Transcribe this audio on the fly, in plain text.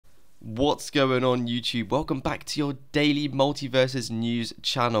What's going on YouTube? Welcome back to your daily Multiversus news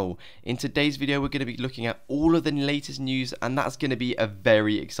channel. In today's video we're going to be looking at all of the latest news, and that's going to be a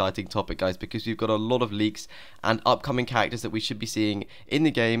very exciting topic, guys, because we've got a lot of leaks and upcoming characters that we should be seeing in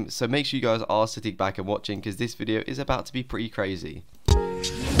the game. So make sure you guys are sitting back and watching, because this video is about to be pretty crazy.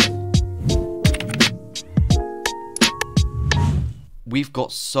 We've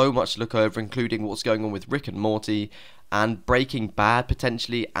got so much to look over, including what's going on with Rick and Morty and Breaking Bad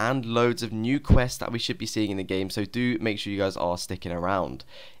potentially, and loads of new quests that we should be seeing in the game, so do make sure you guys are sticking around.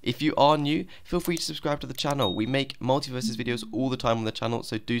 If you are new, feel free to subscribe to the channel. We make Multiversus videos all the time on the channel,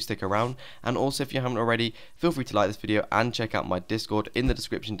 so do stick around. And also, if you haven't already, feel free to like this video and check out my Discord in the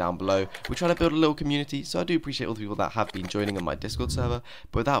description down below. We're trying to build a little community, so I do appreciate all the people that have been joining on my Discord server.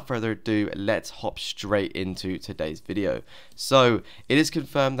 But without further ado, let's hop straight into today's video. So it is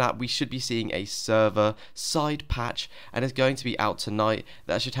confirmed that we should be seeing a server side patch, and it's going to be out tonight.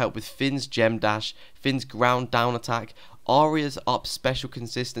 That should help with Finn's gem dash, Finn's ground down attack, Arya's up special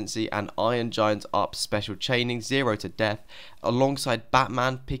consistency, and Iron Giant's up special chaining 0 to death, alongside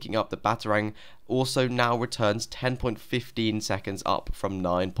Batman picking up the Batarang. Also now returns 10.15 seconds, up from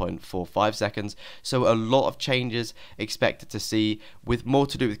 9.45 seconds. So a lot of changes expected to see, with more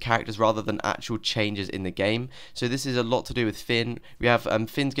to do with characters rather than actual changes in the game. So this is a lot to do with Finn. We have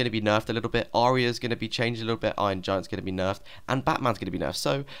Finn's going to be nerfed a little bit, Arya's going to be changed a little bit, Iron Giant's going to be nerfed, and Batman's going to be nerfed.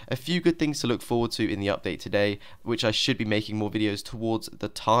 So a few good things to look forward to in the update today, which I should be making more videos towards the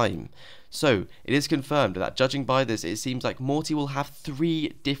time. So it is confirmed that, judging by this, it seems like Morty will have 3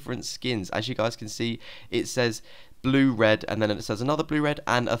 different skins. As you guys can see, it says blue red, and then it says another blue red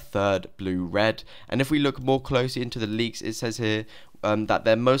and a third blue red. And if we look more closely into the leaks, it says here that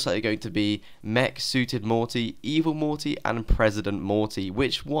they're most likely going to be mech suited Morty, evil Morty, and President Morty.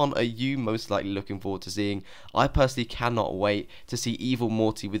 Which one are you most likely looking forward to seeing? I personally cannot wait to see evil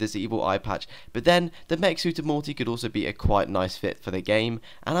Morty with his evil eye patch, but then the mech suited Morty could also be a quite nice fit for the game,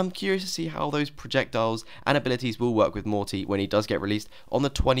 and I'm curious to see how those projectiles and abilities will work with Morty when he does get released on the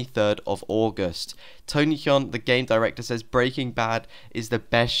 23rd of August. Tony Hyun, the game director, says Breaking Bad is the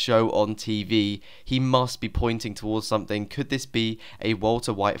best show on TV. He must be pointing towards something. Could this be a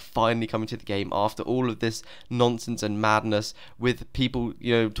Walter White finally coming to the game after all of this nonsense and madness with people,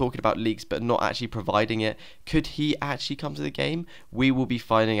 talking about leaks but not actually providing it? Could he actually come to the game? We will be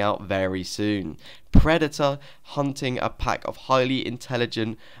finding out very soon. Predator hunting a pack of highly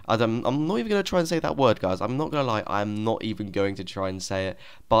intelligent, I'm not even going to try and say that word, guys. I'm not going to lie, I'm not even going to try and say it,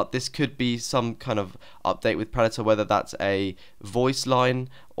 but this could be some kind of update with Predator, whether that's a voice line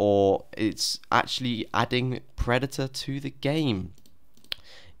or it's actually adding Predator to the game.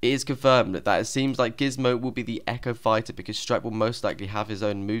 It is confirmed that it seems like Gizmo will be the Echo Fighter, because Stripe will most likely have his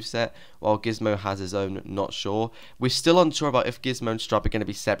own moveset, while Gizmo has his own, not sure. We're still unsure about if Gizmo and Stripe are going to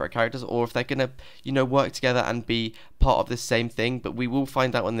be separate characters, or if they're going to, work together and be part of the same thing, but we will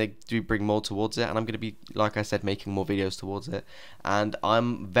find out when they do bring more towards it, and I'm going to be, like I said, making more videos towards it. And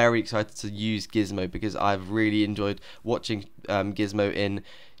I'm very excited to use Gizmo, because I've really enjoyed watching Gizmo in,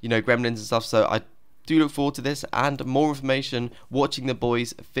 Gremlins and stuff, so I do look forward to this, and more information watching the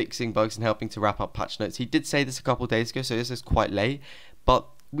boys fixing bugs and helping to wrap up patch notes. He did say this a couple of days ago, so this is quite late, but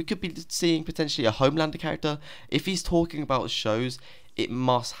we could be seeing potentially a Homelander character. If he's talking about shows, it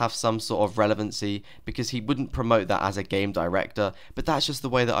must have some sort of relevancy, because he wouldn't promote that as a game director, but that's just the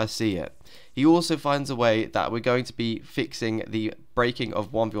way that I see it. He also finds a way that we're going to be fixing the breaking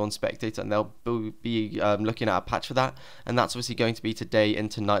of 1v1 spectator, and they'll be looking at a patch for that, and that's obviously going to be today in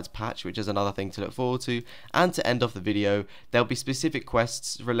tonight's patch, which is another thing to look forward to. And to end off the video, there'll be specific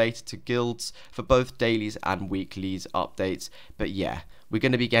quests related to guilds for both dailies and weeklies updates. But yeah, we're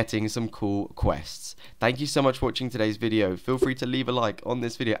going to be getting some cool quests. Thank you so much for watching today's video. Feel free to leave a like on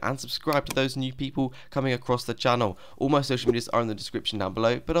this video and subscribe to those new people coming across the channel. All my social medias are in the description down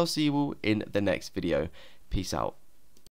below, but I'll see you all in the next video. Peace out.